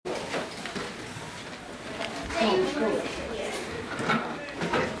I'll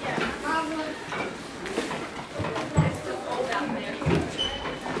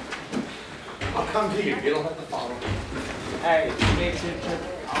come to you. You don't have to follow me. Hey, makes it.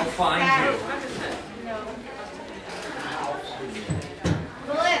 I'll find you.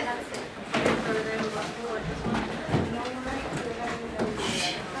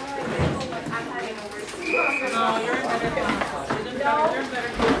 No, you're in better class. You're in better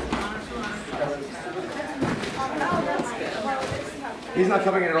class. He's not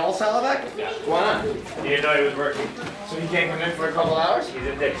coming in at all, Salavek? Why not? He didn't know he was working. So he can't come in for a couple hours? He's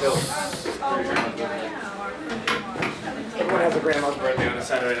a dick too. Everyone has a grandma's birthday on a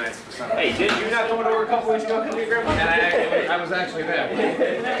Saturday night. Hey, did you not come to work a couple weeks ago because of your grandma? And I was actually there.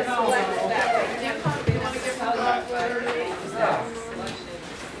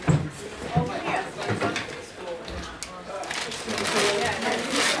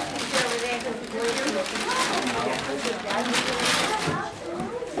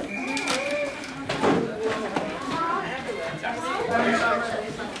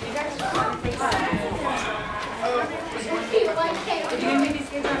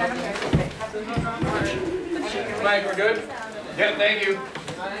 Mike, we're good? Yeah, thank you.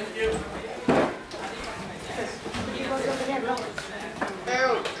 Thank you.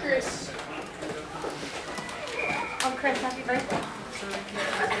 Oh, Chris. Oh, Chris, happy birthday.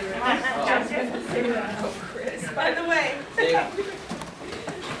 Oh, Chris. By the way. It's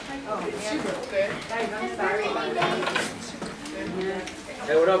your birthday. I'm sorry about that.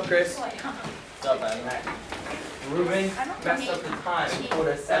 Hey, what up, Chris? What's up, man? Ruben messed up the time and put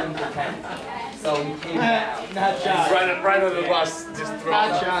us 7 to 10. So we came back. Not shot. Right under the bus. Just throw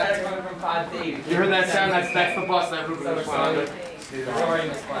it. Coming from 5 days. You heard that sound? That's the bus that Ruben was flying under. Sorry,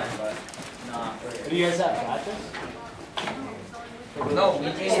 Miss Glenn, but nah. Do you guys have practice? No,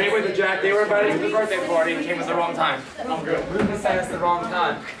 we came. Stay with the Jack. They were invited to the birthday party and came at the wrong time. I'm good. Ruben sent us the wrong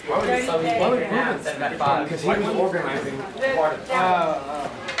time. Why would he? So we came here now and sent at 5. Because he was organizing part of it.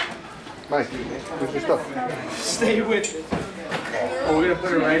 Mike, where's your stuff? Stay with it. Well, we're gonna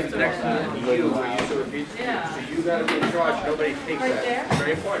put it right next to you, where you sort of reach. So you gotta be in charge. Nobody takes that. It's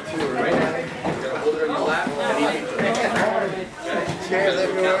very important. So we're right at it. You're gonna hold it on your lap. And you can Chairs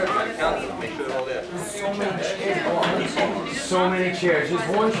everywhere. make sure they're all there. So many chairs. Just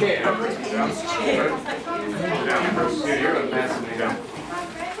one chair. Dude, you're a mess, man.